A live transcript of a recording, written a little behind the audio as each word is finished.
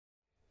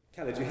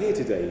Khalid, you're here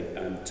today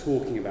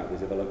talking about the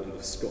development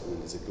of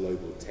Scotland as a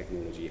global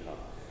technology hub.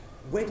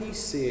 Where do you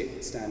see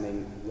it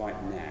standing right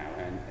now,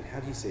 and how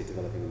do you see it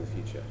developing in the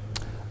future?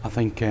 I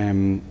think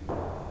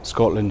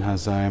Scotland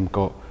has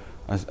got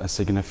a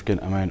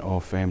significant amount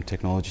of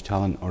technology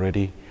talent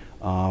already,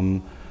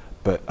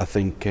 but I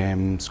think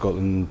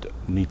Scotland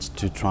needs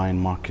to try and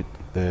market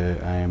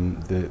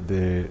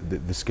the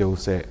skill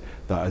set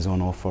that is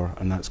on offer,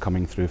 and that's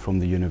coming through from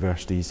the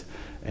universities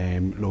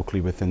locally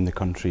within the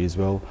country as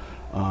well.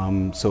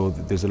 So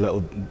there's a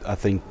little, I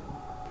think,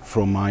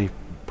 from my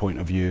point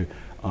of view,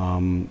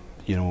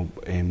 you know,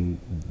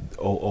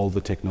 all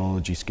the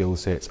technology skill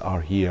sets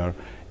are here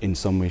in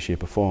some way,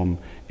 shape or form.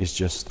 It's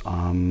just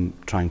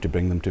trying to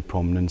bring them to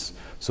prominence,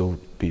 so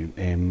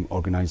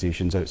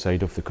organisations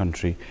outside of the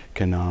country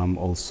can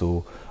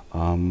also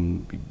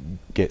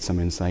get some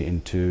insight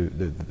into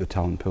the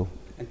talent pool.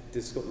 And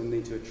does Scotland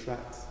need to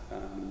attract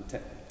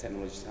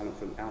technology talent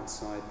from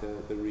outside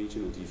the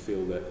region, or do you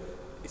feel that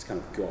it's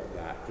kind of got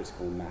that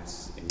critical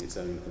mass in its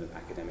own kind of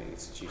academic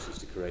institutions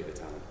to create the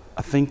talent?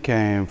 I think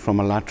from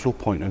a lateral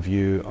point of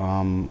view,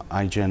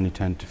 I generally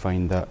tend to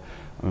find that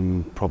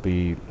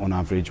probably on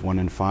average 1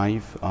 in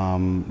 5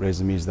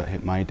 resumes that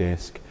hit my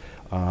desk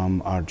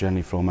are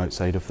generally from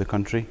outside of the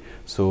country.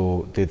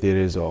 So there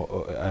is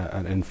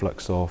an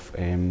influx of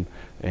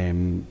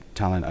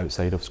talent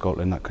outside of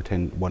Scotland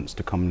that wants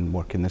to come and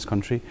work in this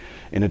country.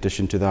 In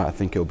addition to that, I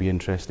think it'll be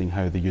interesting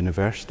how the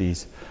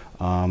universities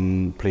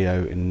play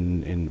out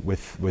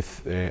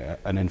with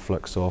an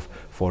influx of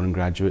foreign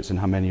graduates, and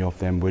how many of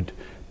them would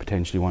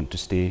potentially want to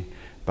stay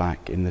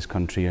back in this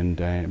country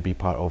and be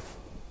part of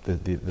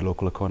the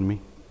local economy.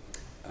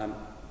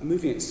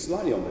 Moving it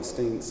slightly on, but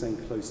staying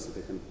close to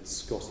the kind of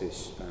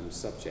Scottish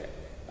subject,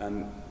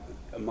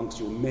 amongst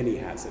your many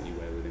hats that you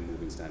wear within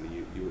Morgan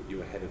Stanley, you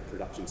were head of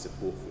production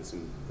support for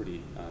some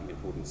pretty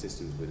important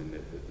systems within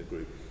the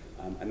group,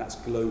 and that's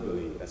a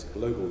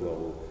global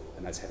role,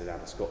 and that's headed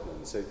out of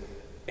Scotland. So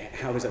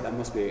how is that? That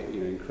must be a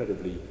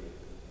incredibly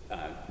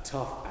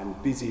tough and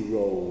busy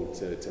role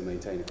to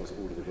maintain across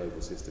all of the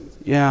global systems.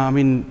 Yeah, I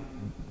mean,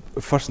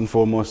 first and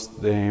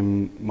foremost,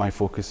 my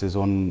focus is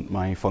on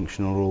my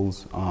functional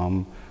roles.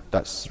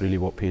 That's really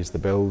what pays the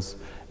bills,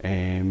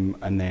 and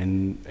I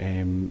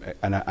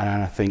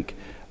think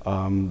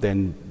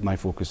then my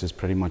focus is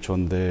pretty much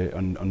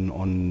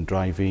on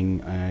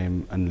driving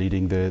and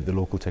leading the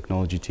local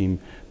technology team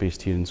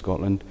based here in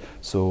Scotland.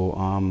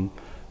 So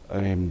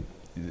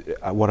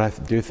what I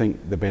do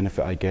think the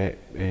benefit I get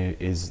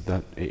is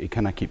that it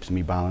kind of keeps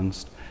me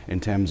balanced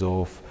in terms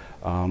of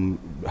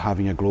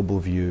having a global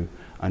view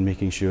and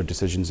making sure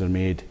decisions are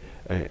made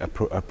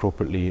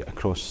appropriately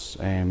across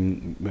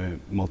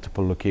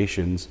multiple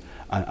locations,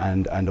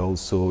 and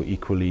also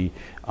equally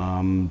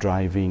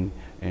driving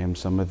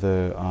some of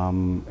the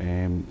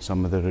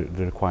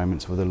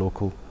requirements for the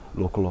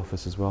local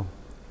office as well.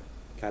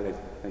 Khalid,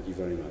 thank you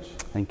very much.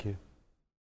 Thank you.